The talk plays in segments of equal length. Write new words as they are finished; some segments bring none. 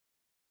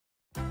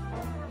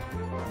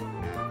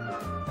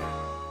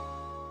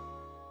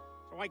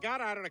So I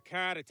got out of the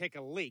car to take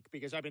a leak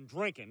because I've been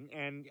drinking,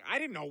 and I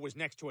didn't know it was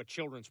next to a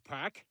children's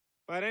park.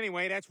 But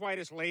anyway, that's why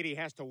this lady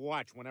has to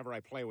watch whenever I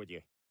play with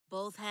you.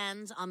 Both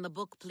hands on the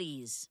book,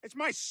 please. It's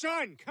my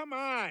son! Come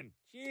on!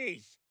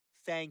 Jeez.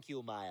 Thank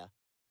you, Maya.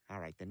 All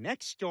right, the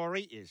next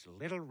story is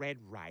Little Red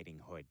Riding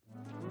Hood.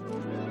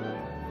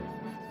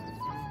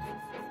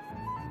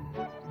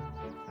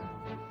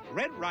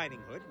 Red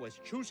Riding Hood was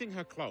choosing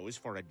her clothes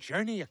for a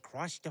journey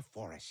across the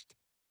forest.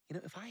 You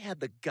know, if I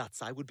had the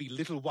guts, I would be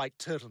Little White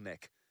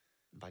Turtleneck.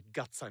 And by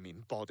guts, I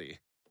mean body.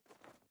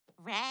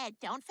 Red,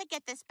 don't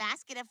forget this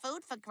basket of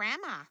food for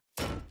Grandma.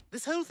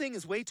 This whole thing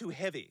is way too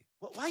heavy.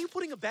 Why are you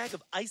putting a bag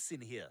of ice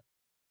in here?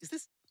 Is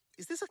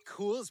this a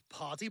Coors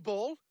party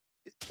ball?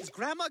 Is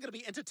Grandma going to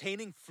be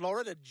entertaining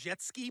Florida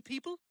jet ski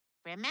people?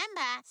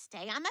 Remember,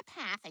 stay on the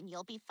path and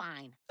you'll be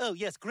fine. Oh,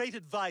 yes, great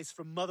advice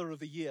from Mother of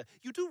the Year.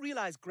 You do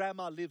realize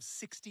Grandma lives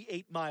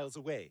 68 miles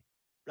away,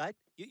 right?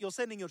 You're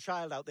sending your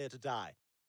child out there to die.